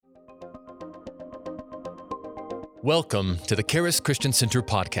Welcome to the Charis Christian Center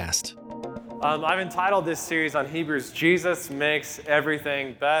podcast. I've entitled this series on Hebrews, Jesus Makes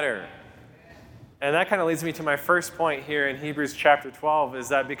Everything Better. And that kind of leads me to my first point here in Hebrews chapter 12, is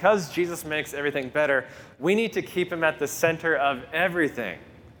that because Jesus makes everything better, we need to keep him at the center of everything.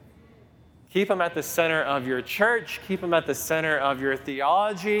 Keep him at the center of your church. Keep him at the center of your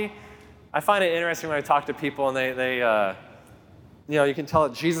theology. I find it interesting when I talk to people and they you can tell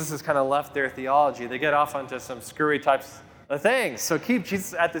that Jesus has kind of left their theology. They get off onto some screwy types of things. So keep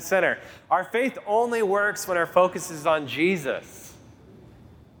Jesus at the center. Our faith only works when our focus is on Jesus.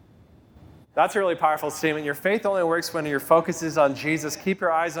 That's a really powerful statement. Your faith only works when your focus is on Jesus. Keep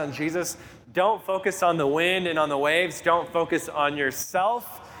your eyes on Jesus. Don't focus on the wind and on the waves. Don't focus on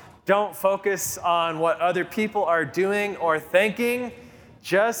yourself. Don't focus on what other people are doing or thinking.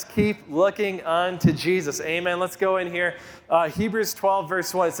 Just keep looking unto Jesus. Amen. Let's go in here. Hebrews 12,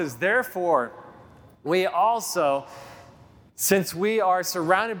 verse 1. It says, "Therefore, we also, since we are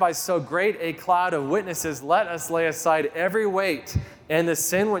surrounded by so great a cloud of witnesses, let us lay aside every weight and the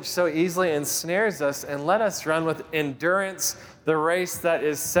sin which so easily ensnares us, and let us run with endurance the race that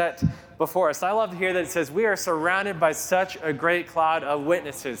is set before us." I love to hear that it says, we are surrounded by such a great cloud of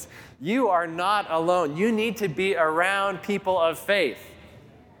witnesses. You are not alone. You need to be around people of faith.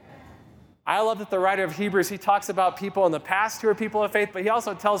 I love that the writer of Hebrews, he talks about people in the past who are people of faith, but he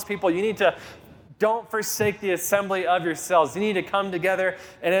also tells people don't forsake the assembly of yourselves. You need to come together,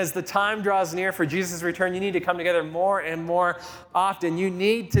 and as the time draws near for Jesus' return, you need to come together more and more often. You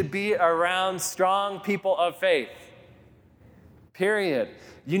need to be around strong people of faith. Period.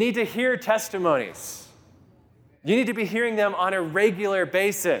 You need to hear testimonies. You need to be hearing them on a regular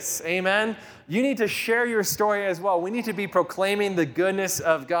basis. Amen? You need to share your story as well. We need to be proclaiming the goodness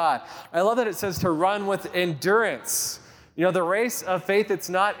of God. I love that it says to run with endurance. You know, the race of faith, it's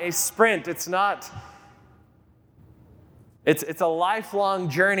not a sprint. It's a lifelong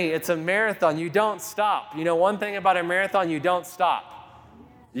journey. It's a marathon. You don't stop. You know, one thing about a marathon, you don't stop.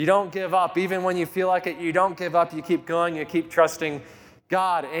 You don't give up. Even when you feel like it, you don't give up. You keep going. You keep trusting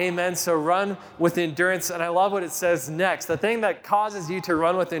God. Amen. So run with endurance. And I love what it says next. The thing that causes you to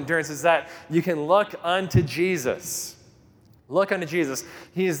run with endurance is that you can look unto Jesus. Look unto Jesus.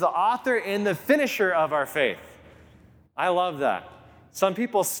 He is the author and the finisher of our faith. I love that. Some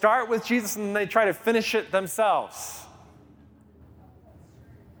people start with Jesus and they try to finish it themselves.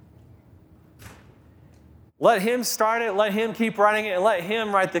 Let him start it, let him keep writing it, and let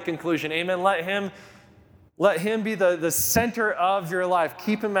him write the conclusion. Amen. Let him be the center of your life.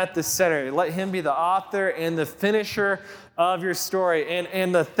 Keep him at the center. Let him be the author and the finisher of your story.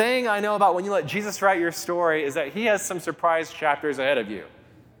 And the thing I know about when you let Jesus write your story is that he has some surprise chapters ahead of you.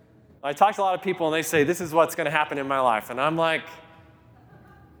 I talk to a lot of people and they say, this is what's going to happen in my life. And I'm like,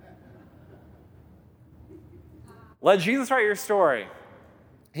 let Jesus write your story.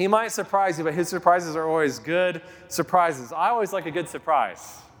 He might surprise you, but his surprises are always good surprises. I always like a good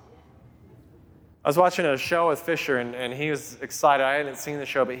surprise. I was watching a show with Fisher, and he was excited. I hadn't seen the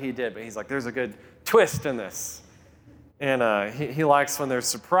show, but he did. But he's like, there's a good twist in this. And he likes when there's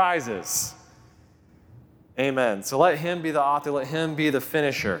surprises. Amen. So let him be the author. Let him be the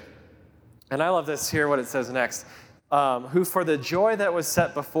finisher. And I love this here, what it says next. Who for the joy that was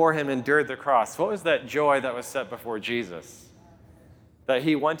set before him endured the cross. What was that joy that was set before Jesus? That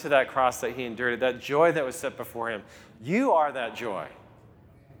he went to that cross, that he endured it. That joy that was set before him. You are that joy.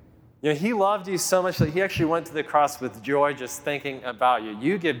 You know, he loved you so much that he actually went to the cross with joy just thinking about you.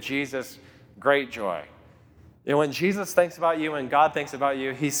 You give Jesus great joy. You know, when Jesus thinks about you and God thinks about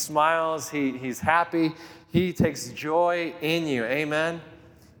you, he smiles, he's happy, he takes joy in you. Amen?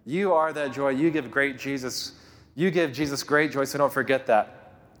 You are that joy. You give Jesus great joy, so don't forget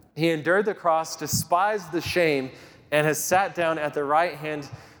that. He endured the cross, despised the shame, and has sat down at the right hand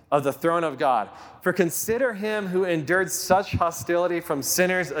of the throne of God. For consider him who endured such hostility from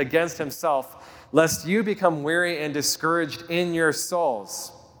sinners against himself, lest you become weary and discouraged in your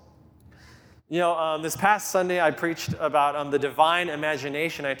souls. You know, this past Sunday I preached about the divine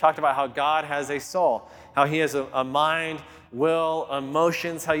imagination. I talked about how God has a soul, how he has a mind, will,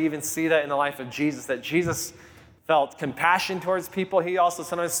 emotions, how you even see that in the life of Jesus, that Jesus felt compassion towards people. He also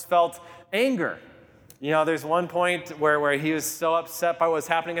sometimes felt anger. You know, there's one point where he was so upset by what was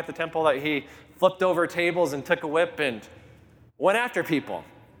happening at the temple that he flipped over tables and took a whip and went after people.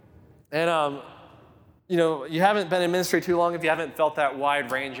 And, you haven't been in ministry too long if you haven't felt that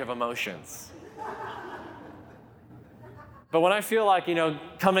wide range of emotions. But when I feel like,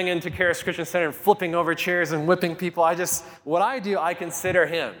 coming into Charis Christian Center and flipping over chairs and whipping people, I consider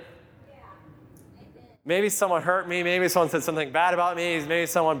him. Maybe someone hurt me. Maybe someone said something bad about me. Maybe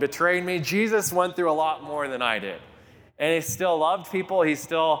someone betrayed me. Jesus went through a lot more than I did. And he still loved people. He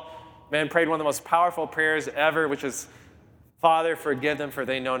still, prayed one of the most powerful prayers ever, which is, Father, forgive them, for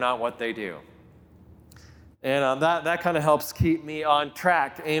they know not what they do. And that kind of helps keep me on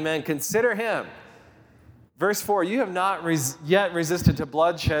track. Amen. Consider him. Verse 4, you have not yet resisted to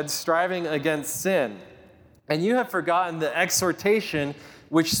bloodshed, striving against sin. And you have forgotten the exhortation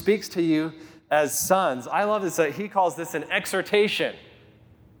which speaks to you as sons. I love this, that he calls this an exhortation.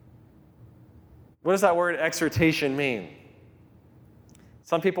 What does that word exhortation mean?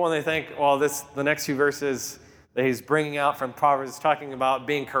 Some people, when they think, well, the next few verses that he's bringing out from Proverbs is talking about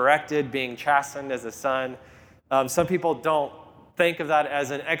being corrected, being chastened as a son. Some people don't think of that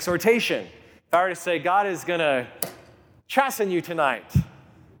as an exhortation. If I were to say, God is going to chasten you tonight,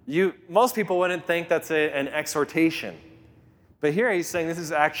 most people wouldn't think that's an exhortation. But here he's saying this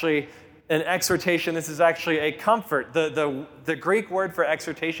is actually an exhortation. This is actually a comfort. The Greek word for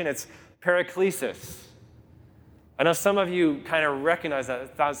exhortation, it's paraklesis. I know some of you kind of recognize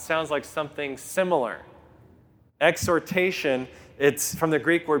that. That sounds like something similar. Exhortation, it's from the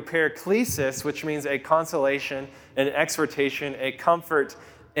Greek word paraklesis, which means a consolation, an exhortation, a comfort,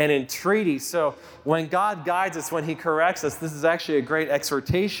 an entreaty. So when God guides us, when he corrects us, this is actually a great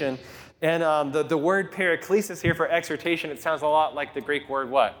exhortation. And the word paraklesis here for exhortation, it sounds a lot like the Greek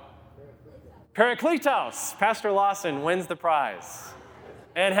word what? Parakletos. Pastor Lawson wins the prize.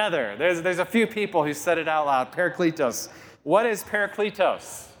 And Heather. There's a few people who said it out loud. Parakletos. What is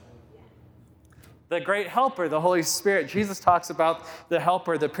parakletos? The great helper, the Holy Spirit. Jesus talks about the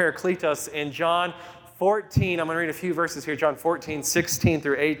helper, the parakletos, in John 14. I'm going to read a few verses here. John 14, 16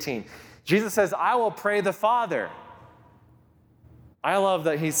 through 18. Jesus says, I will pray the Father. I love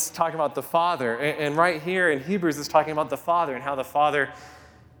that he's talking about the Father. And right here in Hebrews, it's talking about the Father and how the Father,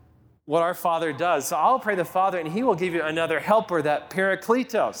 what our Father does. So I'll pray the Father, and he will give you another helper, that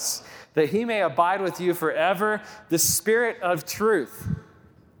parakletos, that he may abide with you forever, the Spirit of truth,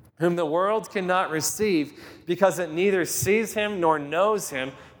 whom the world cannot receive, because it neither sees him nor knows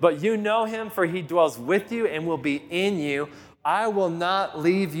him, but you know him, for he dwells with you and will be in you. I will not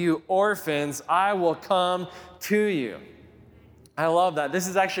leave you orphans. I will come to you. I love that. This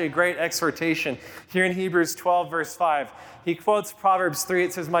is actually a great exhortation. Here in Hebrews 12, verse 5, he quotes Proverbs 3.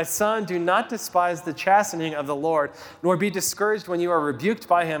 It says, my son, do not despise the chastening of the Lord, nor be discouraged when you are rebuked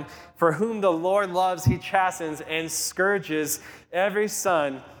by him. For whom the Lord loves, he chastens and scourges every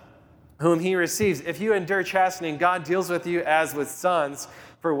son whom he receives. If you endure chastening, God deals with you as with sons.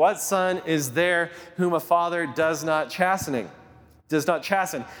 For what son is there whom a father does not chasten?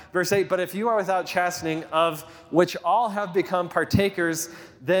 Verse 8, but if you are without chastening, of which all have become partakers,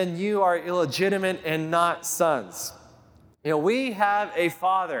 then you are illegitimate and not sons. We have a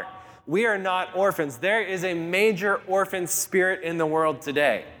father. We are not orphans. There is a major orphan spirit in the world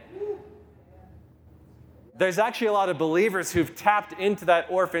today. There's actually a lot of believers who've tapped into that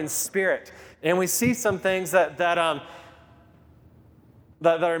orphan spirit. And we see some things that are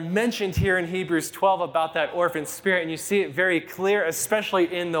mentioned here in Hebrews 12 about that orphan spirit. And you see it very clear,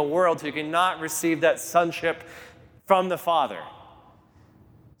 especially in the world who cannot receive that sonship from the Father.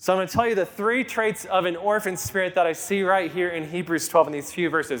 So I'm going to tell you the three traits of an orphan spirit that I see right here in Hebrews 12 in these few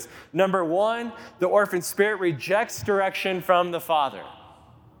verses. Number one, the orphan spirit rejects direction from the Father.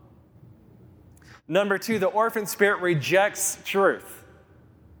 Number two, the orphan spirit rejects truth.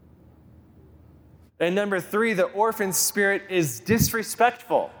 And number three, the orphan spirit is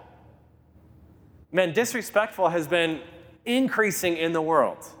disrespectful. Disrespectful has been increasing in the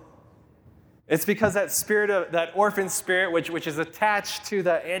world. It's because that orphan spirit, which is attached to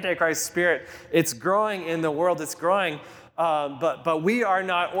the Antichrist spirit, it's growing in the world. It's growing, but we are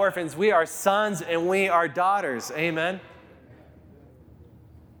not orphans. We are sons and we are daughters. Amen.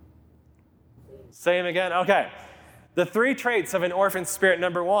 Say them again. Okay. The three traits of an orphan spirit.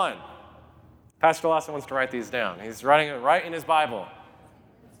 Number one. Pastor Lawson wants to write these down. He's writing it right in his Bible.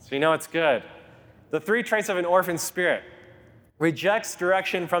 So you know it's good. The three traits of an orphan spirit. Rejects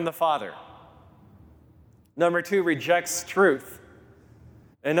direction from the Father. Number two, rejects truth.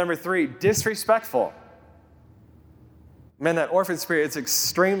 And number three, disrespectful. That orphan spirit is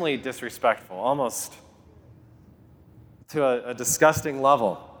extremely disrespectful, almost to a disgusting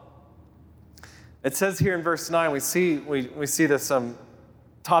level. It says here in verse 9, we see this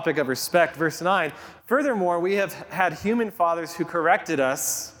topic of respect. Verse 9, furthermore, we have had human fathers who corrected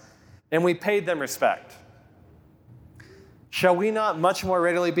us, and we paid them respect. Shall we not much more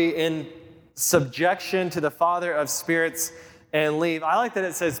readily be in subjection to the Father of spirits and leave? I like that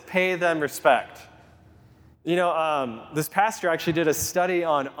it says pay them respect. This pastor actually did a study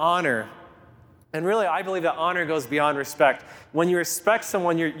on honor. And really, I believe that honor goes beyond respect. When you respect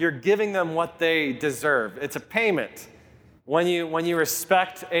someone, you're giving them what they deserve. It's a payment. When you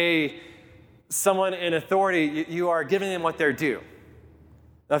respect someone in authority, you are giving them what they're due.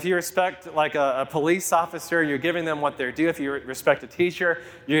 Now, if you respect like a police officer, you're giving them what they're due. If you respect a teacher,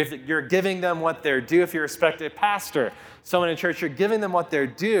 you're giving them what they're due. If you respect a pastor, someone in church, you're giving them what they're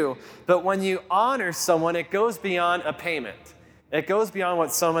due. But when you honor someone, it goes beyond a payment. It goes beyond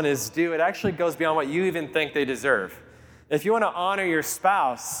what someone is due. It actually goes beyond what you even think they deserve. If you want to honor your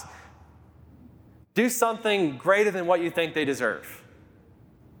spouse, do something greater than what you think they deserve.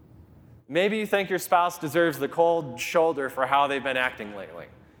 Maybe you think your spouse deserves the cold shoulder for how they've been acting lately.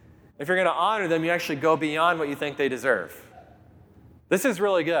 If you're going to honor them, you actually go beyond what you think they deserve. This is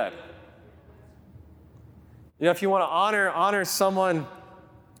really good. If you want to honor someone,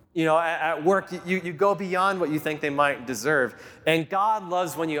 at work, you go beyond what you think they might deserve. And God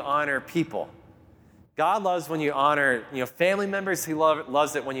loves when you honor people. God loves when you honor, family members. He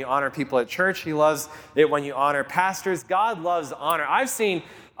loves it when you honor people at church. He loves it when you honor pastors. God loves honor. I've seen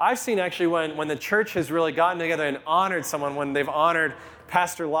actually when the church has really gotten together and honored someone, when they've honored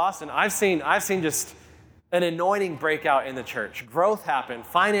Pastor Lawson, I've seen just an anointing break out in the church. Growth happen,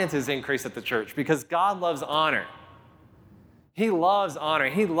 finances increase at the church because God loves honor. He loves honor.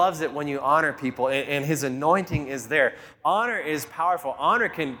 He loves it when you honor people, and his anointing is there. Honor is powerful. Honor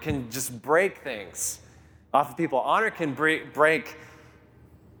can just break things off of people. Honor can break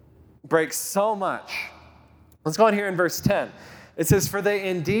so much. Let's go on here in verse 10. It says, "For they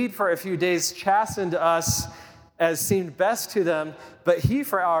indeed for a few days chastened us as seemed best to them, but he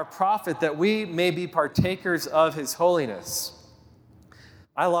for our profit, that we may be partakers of his holiness."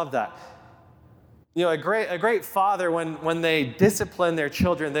 I love that. A great father, when they discipline their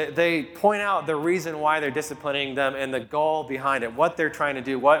children, they point out the reason why they're disciplining them and the goal behind it, what they're trying to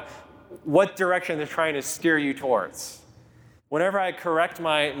do, what direction they're trying to steer you towards. Whenever I correct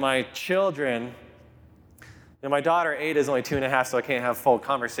my children, my daughter, Ada, is only 2.5, so I can't have full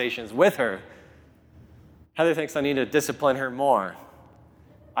conversations with her. Heather thinks I need to discipline her more.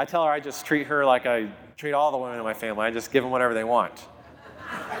 I tell her I just treat her like I treat all the women in my family. I just give them whatever they want.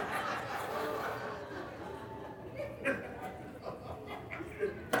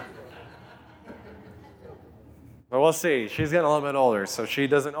 But we'll see. She's getting a little bit older, so she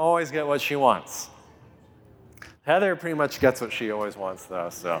doesn't always get what she wants. Heather pretty much gets what she always wants, though,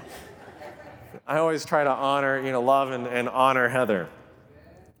 so I always try to honor, love and honor Heather.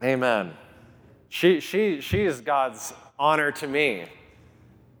 Amen. She is God's honor to me.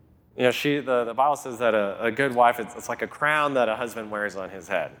 The Bible says that a good wife, it's like a crown that a husband wears on his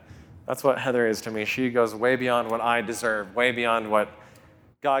head. That's what Heather is to me. She goes way beyond what I deserve, way beyond what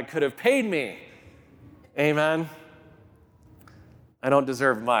God could have paid me. Amen. I don't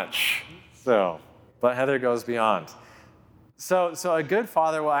deserve much, but Heather goes beyond. So a good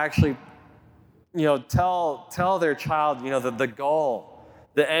father will actually, tell their child, the goal,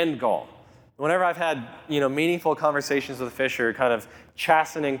 the end goal. Whenever I've had, meaningful conversations with Fisher, kind of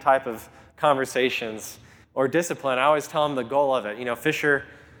chastening type of conversations or discipline, I always tell him the goal of it. Fisher,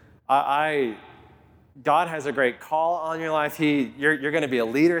 God has a great call on your life. You're going to be a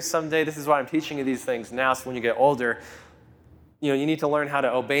leader someday. This is why I'm teaching you these things now, so when you get older, you need to learn how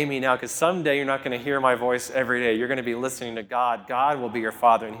to obey me now, because someday you're not going to hear my voice every day. You're going to be listening to God. God will be your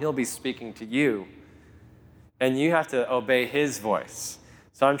father, and he'll be speaking to you, and you have to obey his voice.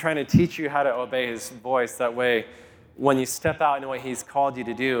 So I'm trying to teach you how to obey his voice. That way, when you step out into what he's called you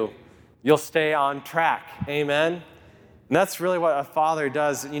to do, you'll stay on track. Amen? And that's really what a father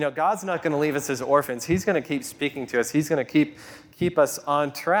does. God's not going to leave us as orphans. He's going to keep speaking to us. He's going to keep us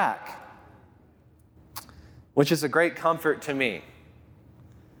on track, which is a great comfort to me.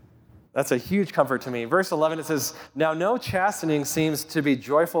 That's a huge comfort to me. Verse 11, it says, "Now no chastening seems to be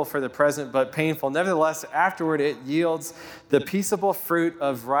joyful for the present, but painful. Nevertheless, afterward it yields the peaceable fruit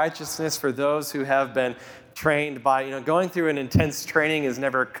of righteousness for those who have been trained by." Going through an intense training is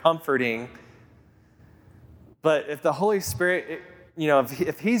never comforting. But if the Holy Spirit,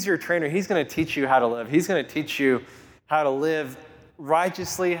 if he's your trainer, he's going to teach you how to live. He's going to teach you how to live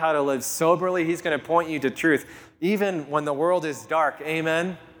righteously, how to live soberly. He's going to point you to truth, even when the world is dark.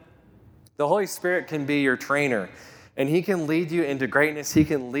 Amen? The Holy Spirit can be your trainer, and he can lead you into greatness. He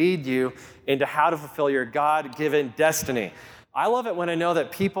can lead you into how to fulfill your God-given destiny. I love it when I know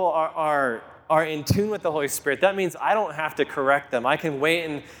that people are in tune with the Holy Spirit. That means I don't have to correct them. I can wait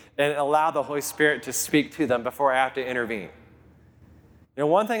and allow the Holy Spirit to speak to them before I have to intervene.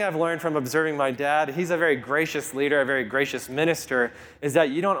 One thing I've learned from observing my dad, he's a very gracious leader, a very gracious minister, is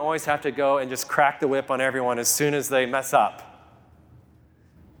that you don't always have to go and just crack the whip on everyone as soon as they mess up.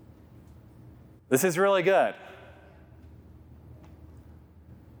 This is really good.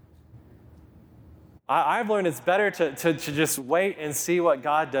 I've learned it's better to just wait and see what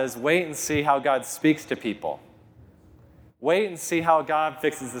God does. Wait and see how God speaks to people. Wait and see how God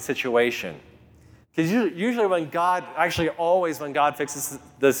fixes the situation. Because usually when God fixes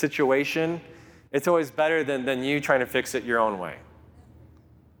the situation, it's always better than you trying to fix it your own way.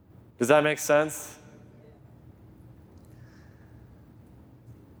 Does that make sense?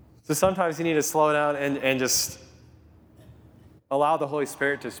 So sometimes you need to slow down and just allow the Holy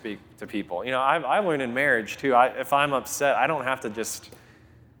Spirit to speak to people. You know, I've learned in marriage too, if I'm upset, I don't have to just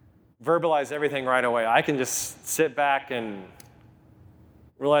verbalize everything right away. I can just sit back and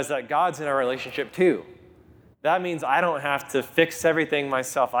realize that God's in our relationship too. That means I don't have to fix everything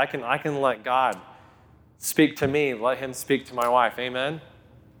myself. I can let God speak to me, let him speak to my wife. Amen?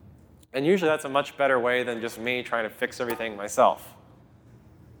 And usually that's a much better way than just me trying to fix everything myself.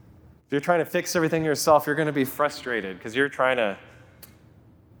 If you're trying to fix everything yourself, you're going to be frustrated because you're trying to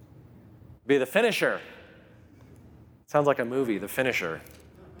be the finisher. Sounds like a movie, The Finisher.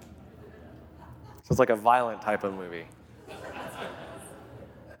 Sounds like a violent type of movie.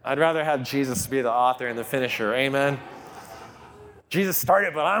 I'd rather have Jesus be the author and the finisher. Amen? Jesus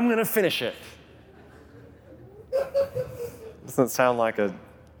started, but I'm going to finish it. Doesn't sound like a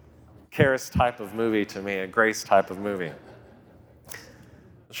Charis type of movie to me, a Grace type of movie.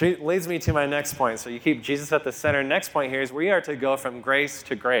 Which leads me to my next point. So you keep Jesus at the center. Next point here is we are to go from grace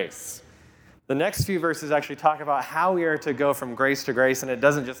to grace. The next few verses actually talk about how we are to go from grace to grace, and it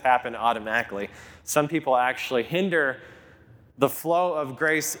doesn't just happen automatically. Some people actually hinder the flow of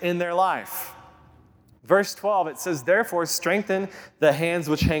grace in their life. Verse 12, it says, "Therefore strengthen the hands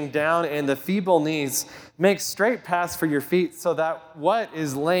which hang down and the feeble knees. Make straight paths for your feet so that what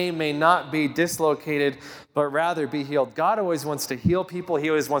is lame may not be dislocated, but rather be healed." God always wants to heal people. He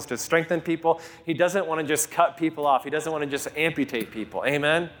always wants to strengthen people. He doesn't want to just cut people off. He doesn't want to just amputate people.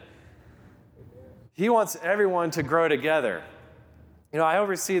 Amen? He wants everyone to grow together. You know, I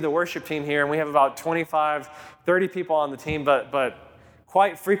oversee the worship team here, and we have about 25, 30 people on the team, but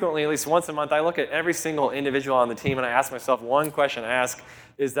quite frequently, at least once a month, I look at every single individual on the team and I ask myself one question. I ask,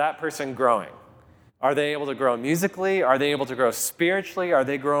 is that person growing? Are they able to grow musically? Are they able to grow spiritually? Are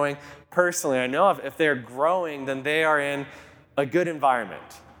they growing personally? I know if they're growing, then they are in a good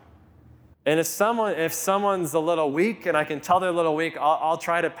environment. And if someone's a little weak and I can tell they're a little weak, I'll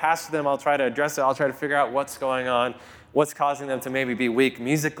try to pastor them. I'll try to address it. I'll try to figure out what's going on, what's causing them to maybe be weak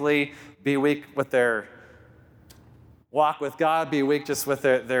musically, be weak with their walk with God, be weak just with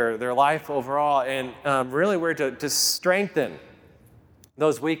their life overall. And really we're to strengthen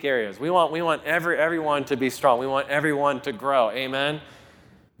those weak areas. We want everyone to be strong. We want everyone to grow. Amen?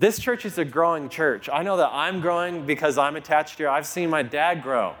 This church is a growing church. I know that I'm growing because I'm attached here. I've seen my dad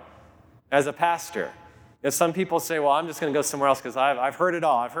grow as a pastor. If some people say, well, I'm just going to go somewhere else because I've heard it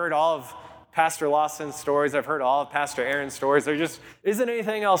all. I've heard all of Pastor Lawson's stories. I've heard all of Pastor Aaron's stories. There just isn't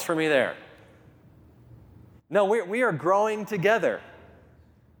anything else for me there. No, we are growing together.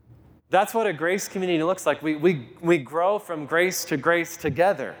 That's what a grace community looks like. We grow from grace to grace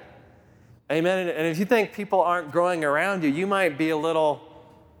together. Amen? And if you think people aren't growing around you, you might be a little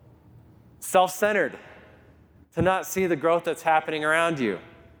self-centered to not see the growth that's happening around you.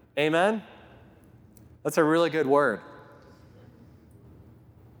 Amen? That's a really good word.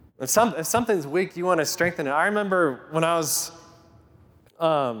 If something's weak, you want to strengthen it. I remember when I was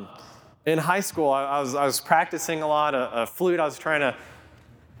in high school, I was practicing a lot of flute. I was trying to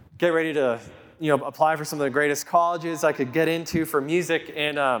get ready to, apply for some of the greatest colleges I could get into for music.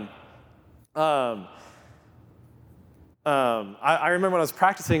 And I remember when I was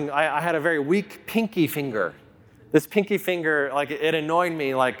practicing, I had a very weak pinky finger. This pinky finger, it annoyed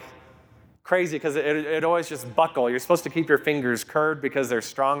me crazy because it always just buckle. You're supposed to keep your fingers curved because they're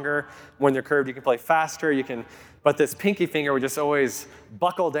stronger. When they're curved, you can play faster. But this pinky finger would just always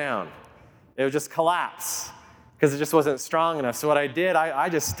buckle down. It would just collapse because it just wasn't strong enough. So what I did, I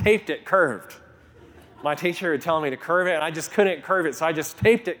just taped it curved. My teacher would tell me to curve it, and I just couldn't curve it, so I just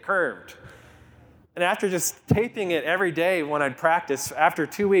taped it curved. And after just taping it every day when I'd practice, after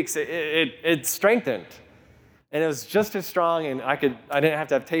 2 weeks, it strengthened. And it was just as strong, and I didn't have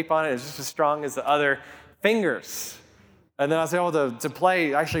to have tape on it. It was just as strong as the other fingers. And then I was able to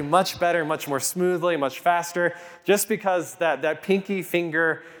play actually much better, much more smoothly, much faster, just because that pinky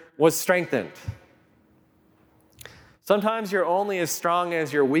finger was strengthened. Sometimes you're only as strong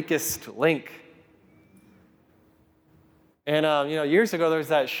as your weakest link. And, years ago, there was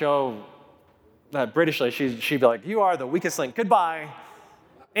that show, that British lady, she'd be like, "You are the weakest link. Goodbye.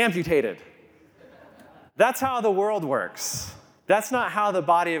 Amputated." That's how the world works. That's not how the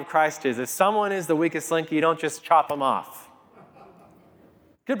body of Christ is. If someone is the weakest link, you don't just chop them off.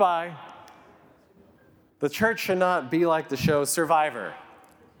 Goodbye. The church should not be like the show Survivor.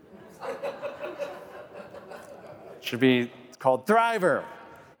 It should be called Thriver,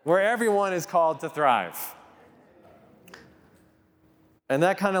 where everyone is called to thrive. And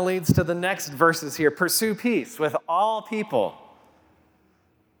that kind of leads to the next verses here. Pursue peace with all people.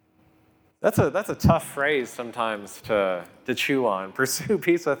 That's a tough phrase sometimes to chew on. Pursue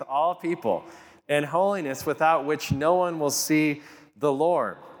peace with all people and holiness, without which no one will see the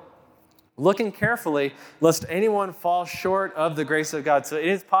Lord. Looking carefully, lest anyone fall short of the grace of God. So it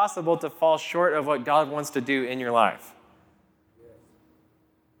is possible to fall short of what God wants to do in your life.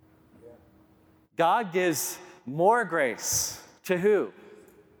 God gives more grace to who?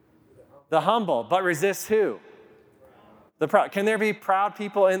 The humble, but resists who? The proud. Can there be proud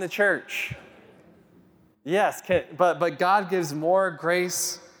people in the church? Yes, but God gives more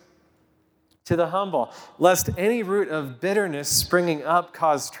grace to the humble, lest any root of bitterness springing up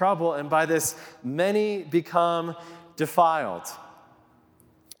cause trouble, and by this many become defiled.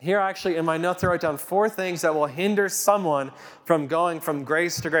 Here, actually, in my notes, I wrote down 4 things that will hinder someone from going from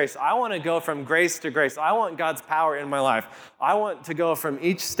grace to grace. I want to go from grace to grace. I want God's power in my life. I want to go from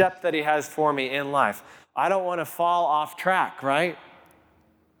each step that He has for me in life. I don't want to fall off track, right?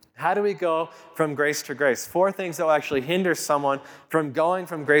 How do we go from grace to grace? 4 things that will actually hinder someone from going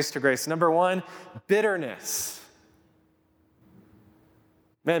from grace to grace. Number 1, bitterness.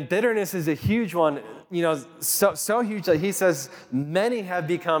 Man, bitterness is a huge one, so huge that he says many have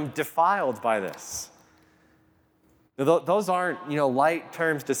become defiled by this. Those aren't, light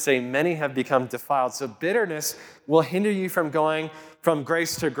terms to say many have become defiled. So bitterness will hinder you from going from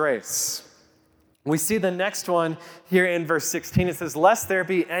grace to grace. We see the next one here in verse 16. It says, lest there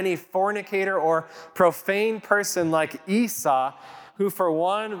be any fornicator or profane person like Esau, who for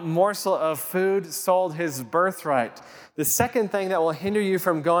one morsel of food sold his birthright. The second thing that will hinder you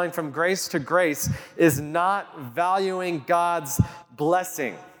from going from grace to grace is not valuing God's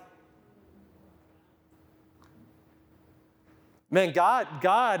blessing. Man,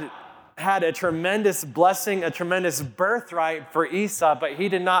 God had a tremendous blessing, a tremendous birthright for Esau, but he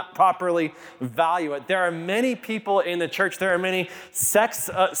did not properly value it. There are many people in the church. There are many sects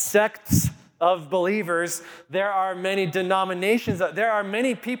of believers. There are many denominations. There are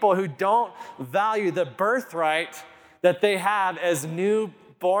many people who don't value the birthright that they have as new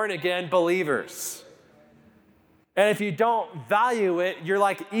born-again believers. And if you don't value it, you're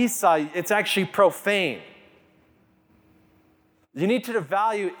like Esau. It's actually profane. You need to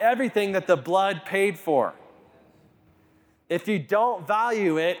value everything that the blood paid for. If you don't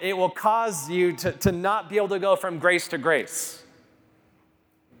value it, it will cause you to not be able to go from grace to grace.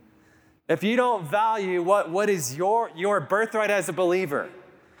 If you don't value what is your birthright as a believer,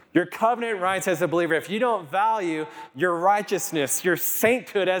 your covenant rights as a believer, if you don't value your righteousness, your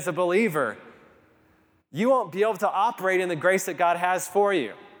sainthood as a believer, you won't be able to operate in the grace that God has for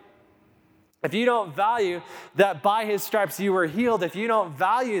you. If you don't value that by His stripes you were healed, if you don't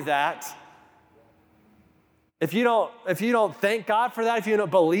value that, if you don't thank God for that, if you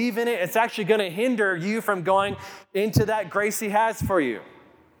don't believe in it, it's actually going to hinder you from going into that grace He has for you.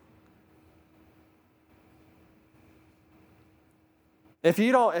 If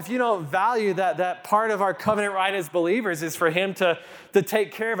you don't value that part of our covenant right as believers is for Him to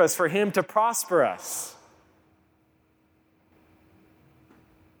take care of us, for Him to prosper us,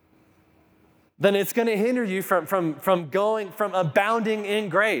 then it's going to hinder you from going, from abounding in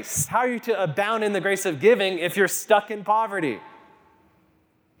grace. How are you to abound in the grace of giving if you're stuck in poverty?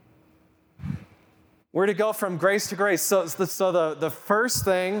 We're to go from grace to grace. So the first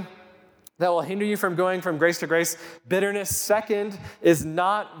thing that will hinder you from going from grace to grace, bitterness. Second is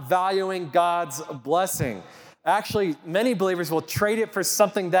not valuing God's blessing. Actually, many believers will trade it for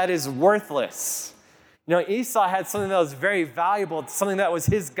something that is worthless. Esau had something that was very valuable, something that was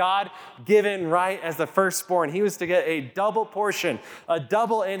his God-given right as the firstborn. He was to get a double portion, a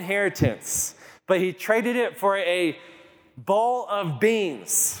double inheritance. But he traded it for a bowl of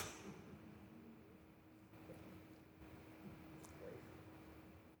beans.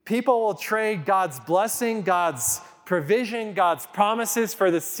 People will trade God's blessing, God's provision, God's promises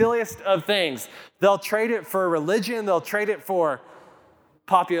for the silliest of things. They'll trade it for religion. They'll trade it for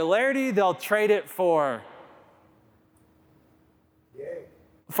popularity. They'll trade it for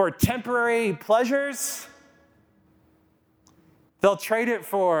temporary pleasures. They'll trade it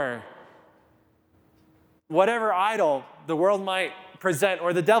for whatever idol the world might present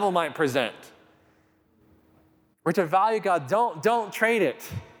or the devil might present. We're to value God. Don't trade it.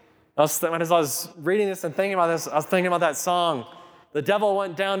 As I was reading this and thinking about this, I was thinking about that song, The devil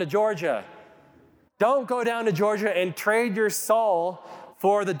went down to Georgia. Don't go down to Georgia and trade your soul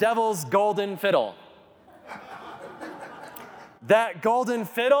for the devil's golden fiddle. That golden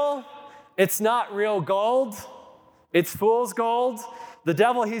fiddle, it's not real gold. It's fool's gold. The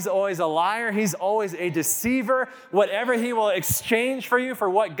devil, he's always a liar. He's always a deceiver. Whatever he will exchange for you for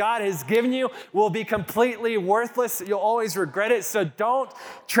what God has given you will be completely worthless. You'll always regret it. So don't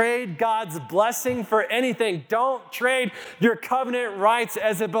trade God's blessing for anything. Don't trade your covenant rights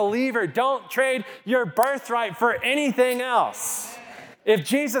as a believer. Don't trade your birthright for anything else. If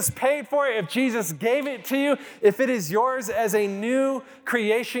Jesus paid for it, if Jesus gave it to you, if it is yours as a new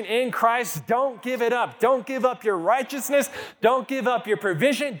creation in Christ, don't give it up. Don't give up your righteousness. Don't give up your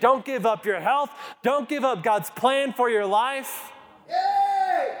provision. Don't give up your health. Don't give up God's plan for your life.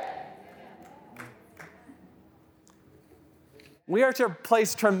 Yay! We are to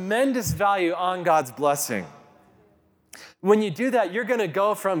place tremendous value on God's blessing. When you do that, you're going to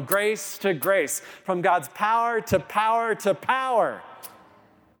go from grace to grace, from God's power to power to power.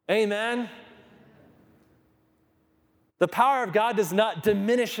 Amen. The power of God does not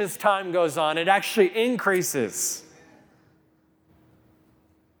diminish as time goes on. It actually increases.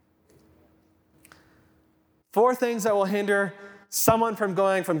 4 things that will hinder someone from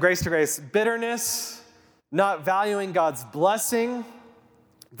going from grace to grace: bitterness, not valuing God's blessing.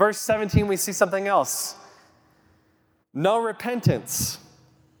 Verse 17, we see something else. No repentance.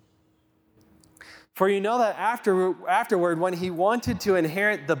 For you know that afterward, when he wanted to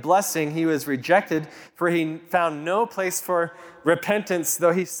inherit the blessing, he was rejected, for he found no place for repentance,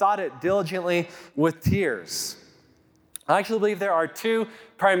 though he sought it diligently with tears. I actually believe there are 2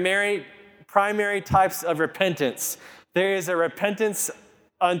 primary types of repentance. There is a repentance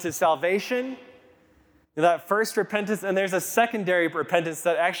unto salvation, that first repentance, and there's a secondary repentance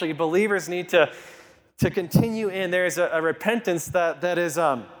that actually believers need to continue in. There's a repentance that is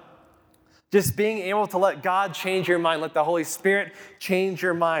just being able to let God change your mind, let the Holy Spirit change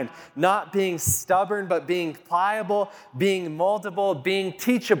your mind. Not being stubborn, but being pliable, being moldable, being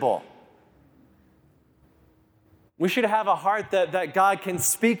teachable. We should have a heart that God can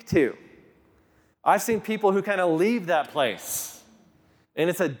speak to. I've seen people who kind of leave that place, and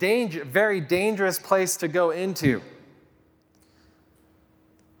it's a very dangerous place to go into.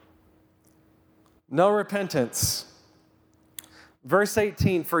 No repentance. Verse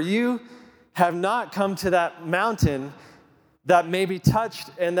 18, for you have not come to that mountain that may be touched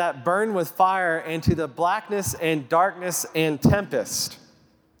and that burn with fire, and to the blackness and darkness and tempest.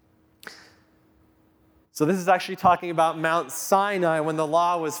 So this is actually talking about Mount Sinai when the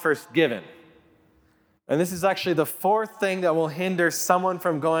law was first given. And this is actually the 4th thing that will hinder someone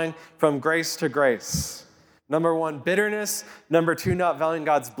from going from grace to grace. Number 1, bitterness. Number 2, not valuing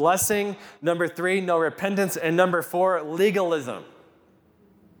God's blessing. Number 3, no repentance. And number 4, legalism.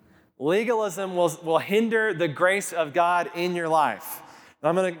 Legalism will hinder the grace of God in your life. And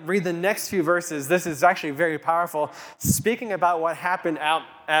I'm going to read the next few verses. This is actually very powerful, speaking about what happened out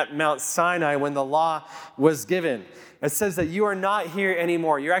at Mount Sinai when the law was given. It says that you are not here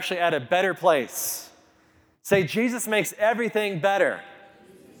anymore. You're actually at a better place. Say, Jesus makes everything better.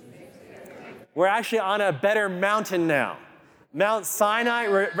 We're actually on a better mountain now. Mount Sinai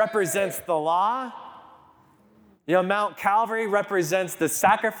represents the law. You know, Mount Calvary represents the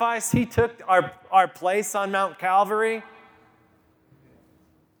sacrifice. He took our place on Mount Calvary.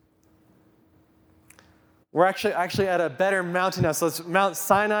 We're actually at a better mountain now. So Mount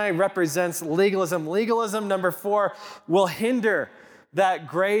Sinai represents legalism. Legalism, number 4, will hinder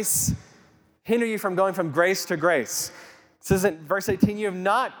you from going from grace to grace. It says in verse 18, you have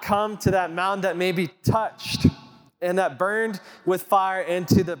not come to that mountain that may be touched and that burned with fire, and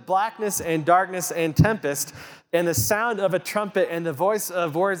to the blackness and darkness and tempest, and the sound of a trumpet and the voice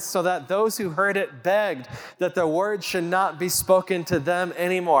of words, so that those who heard it begged that the word should not be spoken to them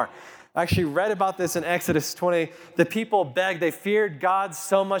anymore. I actually read about this in Exodus 20. The people begged. They feared God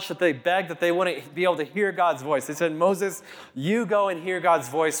so much that they begged that they wouldn't be able to hear God's voice. They said, Moses, you go and hear God's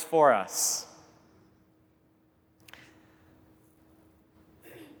voice for us.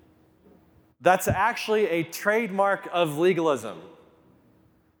 That's actually a trademark of legalism.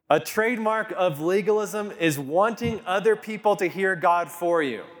 A trademark of legalism is wanting other people to hear God for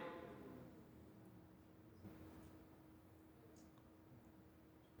you.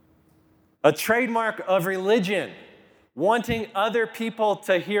 A trademark of religion, wanting other people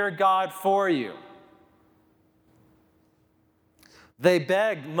to hear God for you. They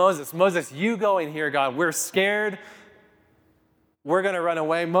begged Moses, you go and hear God. We're scared. We're going to run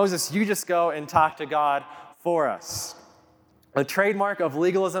away. Moses, you just go and talk to God for us. A trademark of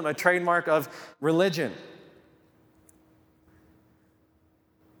legalism, a trademark of religion.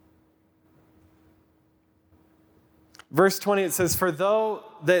 Verse 20, it says, "For though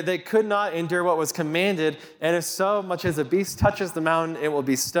they could not endure what was commanded, and if so much as a beast touches the mountain, it will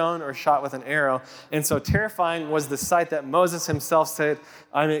be stoned or shot with an arrow. And so terrifying was the sight that Moses himself said,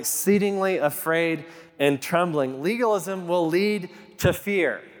 'I'm exceedingly afraid and trembling.'" Legalism will lead to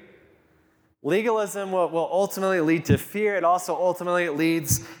fear. Legalism will ultimately lead to fear. It also ultimately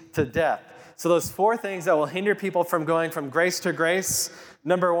leads to death. So those four things that will hinder people from going from grace to grace: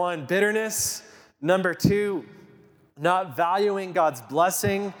 number one, bitterness; number two, not valuing God's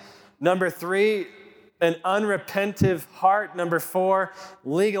blessing; number three, an unrepentive heart; number four,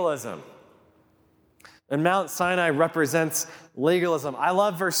 legalism. And Mount Sinai represents legalism. I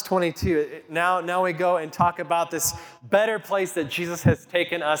love verse 22. Now we go and talk about this better place that Jesus has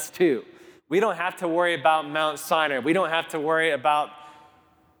taken us to. We don't have to worry about Mount Sinai. We don't have to worry about,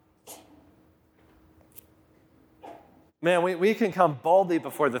 man, we can come boldly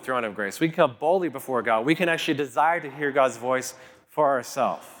before the throne of grace. We can come boldly before God. We can actually desire to hear God's voice for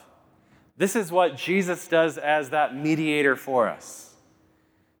ourselves. This is what Jesus does as that mediator for us.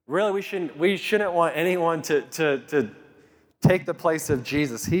 Really, we shouldn't want anyone to take the place of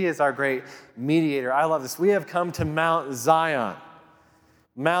Jesus. He is our great mediator. I love this. We have come to Mount Zion.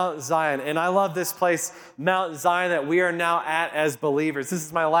 Mount Zion. And I love this place, Mount Zion, that we are now at as believers. This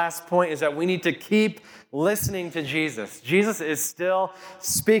is my last point, is that we need to keep listening to Jesus. Jesus is still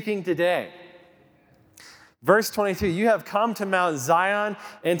speaking today. Verse 22, "You have come to Mount Zion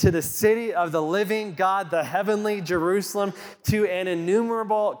and to the city of the living God, the heavenly Jerusalem, to an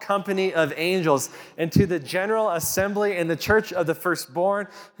innumerable company of angels, and to the general assembly and the church of the firstborn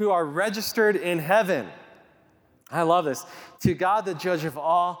who are registered in heaven." I love this. "To God, the judge of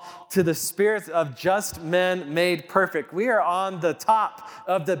all, to the spirits of just men made perfect." We are on the top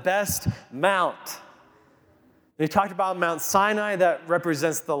of the best mount. We talked about Mount Sinai, that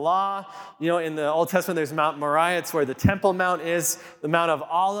represents the law. In the Old Testament, there's Mount Moriah. It's where the Temple Mount is. The Mount of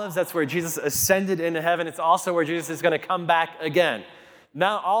Olives, that's where Jesus ascended into heaven. It's also where Jesus is going to come back again.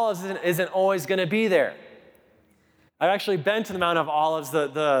 Mount Olives isn't always going to be there. I've actually been to the Mount of Olives.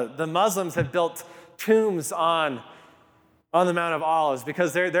 The Muslims have built tombs on the Mount of Olives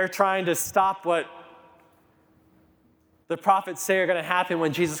because they're trying to stop what the prophets say are going to happen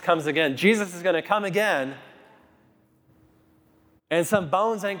when Jesus comes again. Jesus is going to come again, and some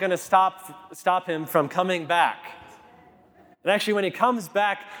bones ain't going to stop him from coming back. And actually, when he comes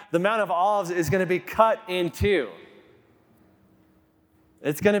back, the Mount of Olives is going to be cut in two.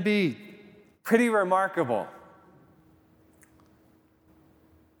 It's going to be pretty remarkable.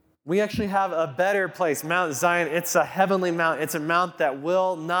 We actually have a better place, Mount Zion. It's a heavenly mount. It's a mount that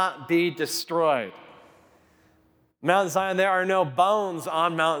will not be destroyed. Mount Zion, there are no bones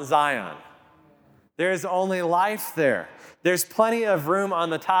on Mount Zion. There is only life there. There's plenty of room on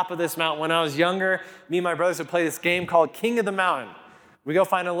the top of this mountain. When I was younger, me and my brothers would play this game called King of the Mountain. We go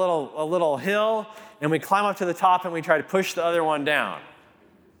find a little hill, and we climb up to the top, and we try to push the other one down.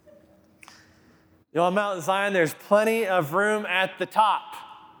 On Mount Zion, there's plenty of room at the top.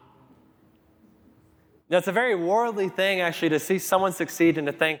 Now, it's a very worldly thing, actually, to see someone succeed and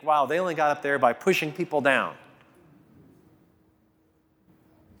to think, wow, they only got up there by pushing people down.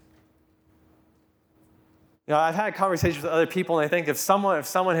 I've had conversations with other people, and I think if someone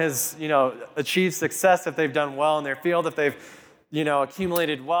has, achieved success, if they've done well in their field, if they've,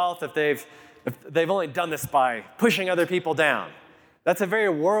 accumulated wealth, if they've only done this by pushing other people down, that's a very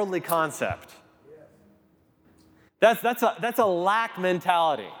worldly concept. That's a lack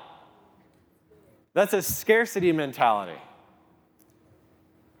mentality. That's a scarcity mentality.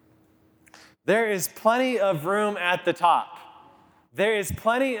 There is plenty of room at the top. There is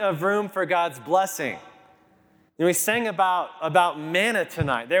plenty of room for God's blessing. And we sang about manna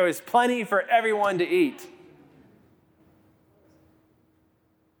tonight. There was plenty for everyone to eat.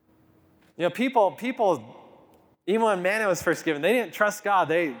 People, even when manna was first given, they didn't trust God.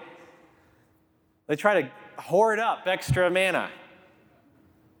 They try to hoard up extra manna.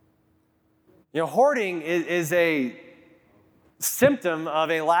 Hoarding is a symptom of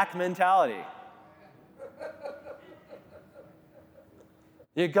a lack mentality.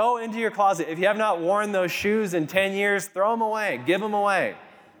 You go into your closet. If you have not worn those shoes in 10 years, throw them away. Give them away.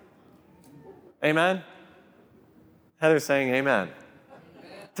 Amen? Heather's saying amen.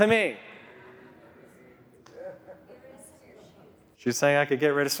 To me. She's saying I could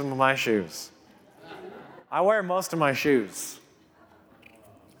get rid of some of my shoes. I wear most of my shoes.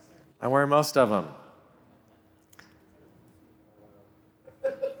 I wear most of them.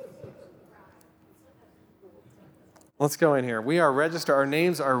 Let's go in here. We are registered. Our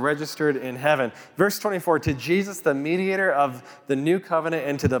names are registered in heaven. Verse 24, to Jesus, the mediator of the new covenant,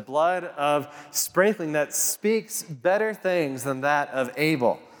 and to the blood of sprinkling that speaks better things than that of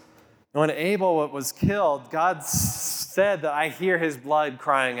Abel. When Abel was killed, God said that I hear his blood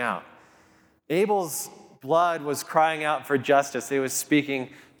crying out. Abel's blood was crying out for justice. It was speaking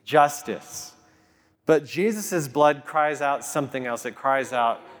justice. But Jesus' blood cries out something else. It cries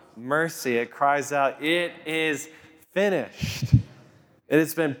out mercy. It cries out, it is finished. It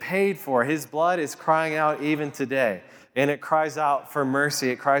has been paid for. His blood is crying out even today. And it cries out for mercy.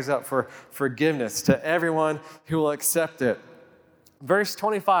 It cries out for forgiveness to everyone who will accept it. Verse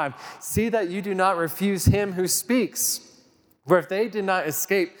 25, see that you do not refuse him who speaks. For if they did not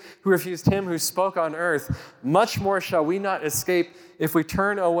escape who refused him who spoke on earth, much more shall we not escape if we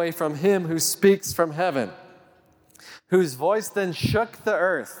turn away from him who speaks from heaven, whose voice then shook the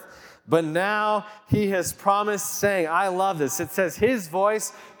earth. But now he has promised, saying, I love this. It says his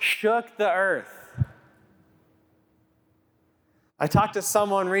voice shook the earth. I talked to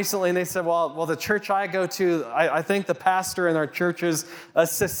someone recently and they said, well, the church I go to, I think the pastor in our church is a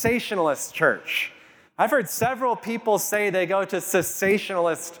cessationalist church. I've heard several people say they go to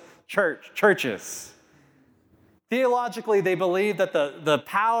cessationalist churches. Theologically, they believe that the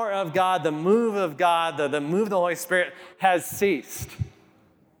power of God, the move of God, the move of the Holy Spirit has ceased.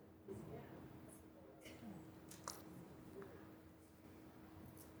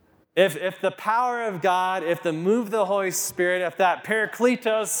 If the power of God, if the move of the Holy Spirit, if that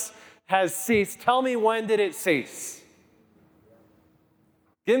Parakletos has ceased, tell me, when did it cease?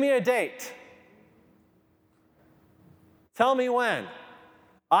 Give me a date. Tell me when.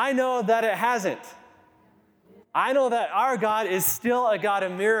 I know that it hasn't. I know that our God is still a God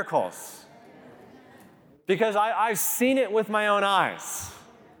of miracles because I've seen it with my own eyes.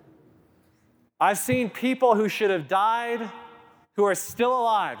 I've seen people who should have died who are still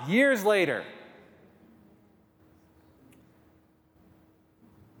alive years later.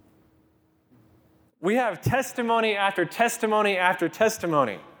 We have testimony after testimony after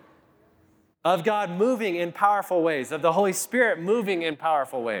testimony of God moving in powerful ways, of the Holy Spirit moving in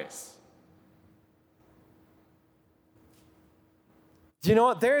powerful ways. Do you know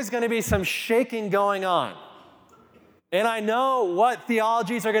what? There is going to be some shaking going on. And I know what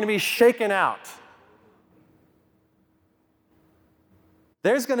theologies are going to be shaken out.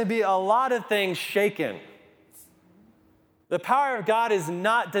 There's going to be a lot of things shaken. The power of God is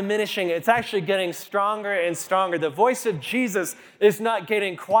not diminishing. It's actually getting stronger and stronger. The voice of Jesus is not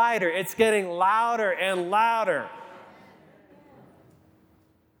getting quieter. It's getting louder and louder.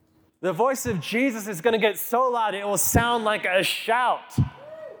 The voice of Jesus is going to get so loud it will sound like a shout.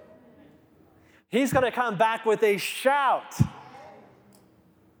 He's going to come back with a shout.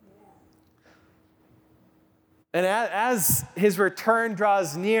 And as his return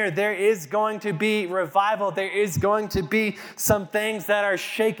draws near, there is going to be revival. There is going to be some things that are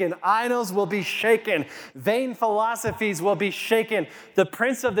shaken. Idols will be shaken. Vain philosophies will be shaken. The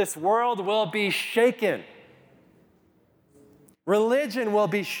prince of this world will be shaken. Religion will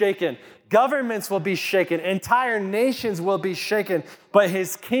be shaken. Governments will be shaken. Entire nations will be shaken. But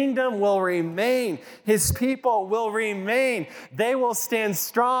his kingdom will remain. His people will remain. They will stand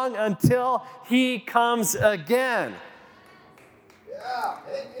strong until he comes again. Yeah,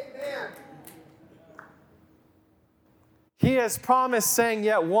 amen. He has promised, saying,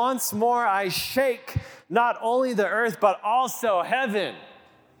 yet once more I shake not only the earth, but also heaven.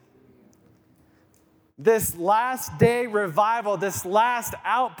 This last day revival, this last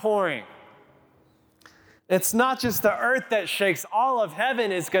outpouring, it's not just the earth that shakes, all of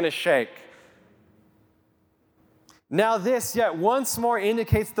heaven is going to shake. Now this yet once more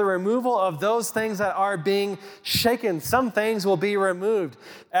indicates the removal of those things that are being shaken. Some things will be removed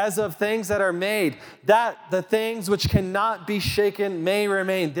as of things that are made, that the things which cannot be shaken may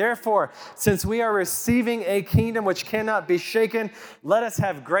remain. Therefore, since we are receiving a kingdom which cannot be shaken, let us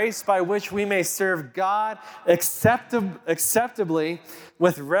have grace by which we may serve God acceptably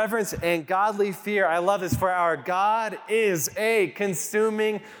with reverence and godly fear. I love this. For our God is a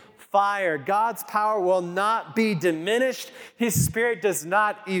consuming fire. God's power will not be diminished. His spirit does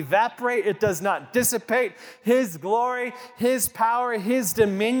not evaporate. It does not dissipate. His glory, his power, his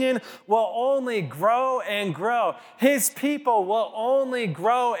dominion will only grow and grow. His people will only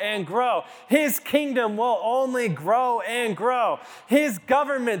grow and grow. His kingdom will only grow and grow. His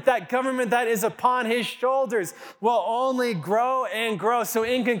government that is upon his shoulders, will only grow and grow. So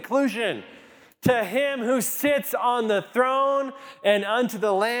in conclusion, to him who sits on the throne and unto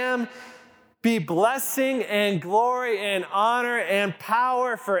the Lamb be blessing and glory and honor and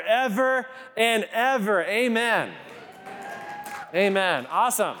power forever and ever. Amen. Amen.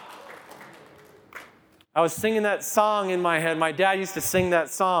 Awesome. I was singing that song in my head. My dad used to sing that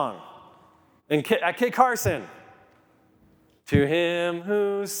song at Kit Carson. To him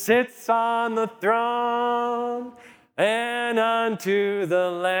who sits on the throne and unto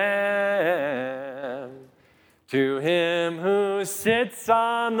the Lamb. To him who sits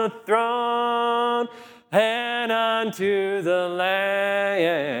on the throne and unto the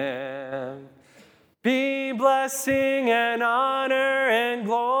Lamb. Be blessing and honor and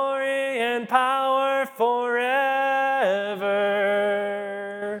glory and power forever.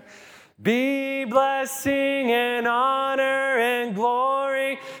 Be blessing and honor and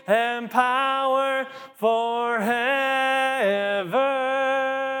glory and power forever.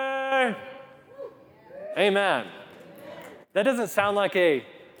 Amen. That doesn't sound like a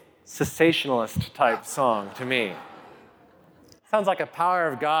cessationalist type song to me. Sounds like a power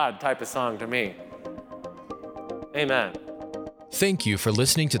of God type of song to me. Amen. Thank you for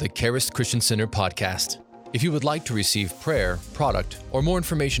listening to the Charis Christian Center podcast. If you would like to receive prayer, product, or more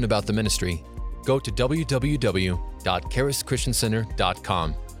information about the ministry, go to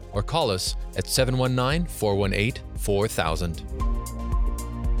www.charischristiancenter.com or call us at 719-418-4000.